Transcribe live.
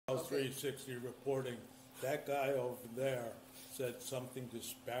360 reporting, that guy over there said something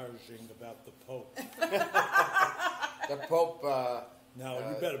disparaging about the Pope. The Pope, Now,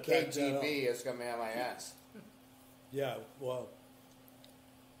 you better back that up. KGB is going to be on my ass. Yeah, well,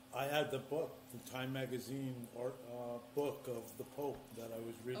 I had the book, the Time Magazine book of the Pope that I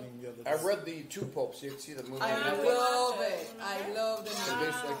was reading the other day. I read the two popes. You can see the movie. I love it. I love the So movie.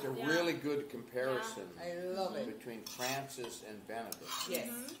 there's like a really good comparison I love it. between Francis and Benedict. Yes,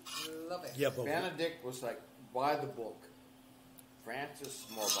 love it. Yeah, but Benedict was like by the book. Francis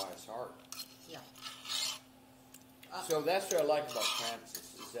more by his heart. Yeah. So that's what I like about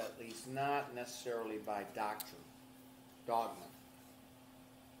Francis, is that he's not necessarily by doctrine, dogma.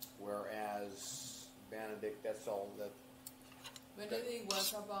 Whereas Benedict, that's all that. Benedict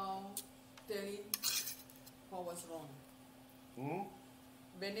was about telling what was wrong. Hmm?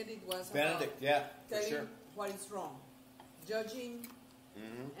 Benedict was Benedict, about yeah, for telling sure. what is wrong, judging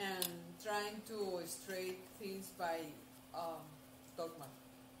Mm-hmm. and trying to straight things by dogma.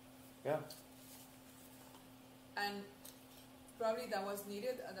 Yeah. And probably that was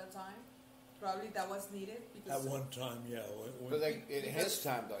needed at that time. Probably that was needed because at one time, yeah. But like, in his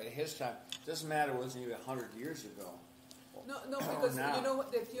time, though, in his time, doesn't matter. It wasn't even 100 years ago. no, because now, you know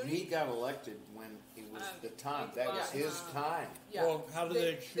what the theory. He got elected when it was the time. That was his time. Yeah. Well, how do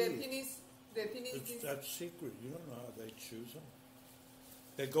they choose? The thing is It's this. that secret. You don't know how they choose them.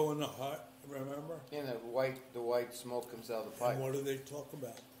 They go in the hut, remember? And the white smoke comes out of the pipe. And what do they talk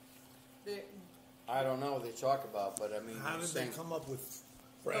about? I don't know what they talk about, but I mean, How did they come up with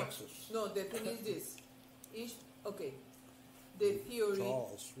Francis? No, the thing is this. The theory.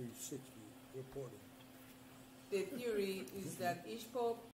 Charles 360 reporting. The theory is that each pope